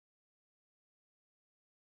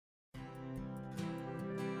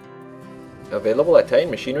Available at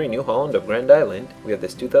Titan Machinery New Holland of Grand Island, we have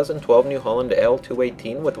this 2012 New Holland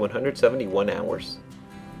L218 with 171 hours.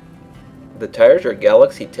 The tires are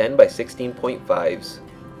Galaxy 10 by 16.5s.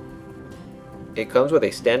 It comes with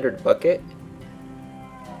a standard bucket,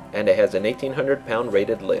 and it has an 1,800 pound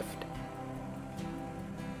rated lift.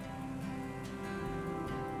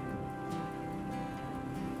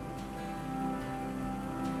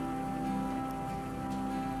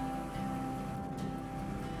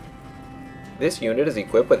 This unit is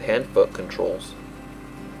equipped with hand-foot controls.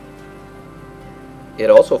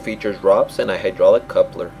 It also features ROPS and a hydraulic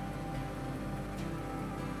coupler.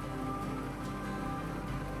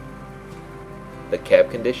 The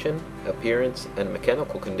cab condition, appearance, and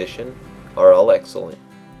mechanical condition are all excellent.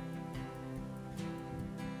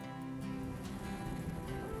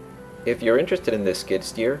 If you're interested in this skid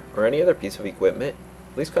steer or any other piece of equipment,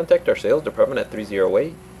 please contact our sales department at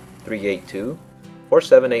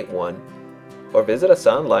 308-382-4781 or visit us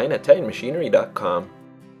online at titanmachinery.com.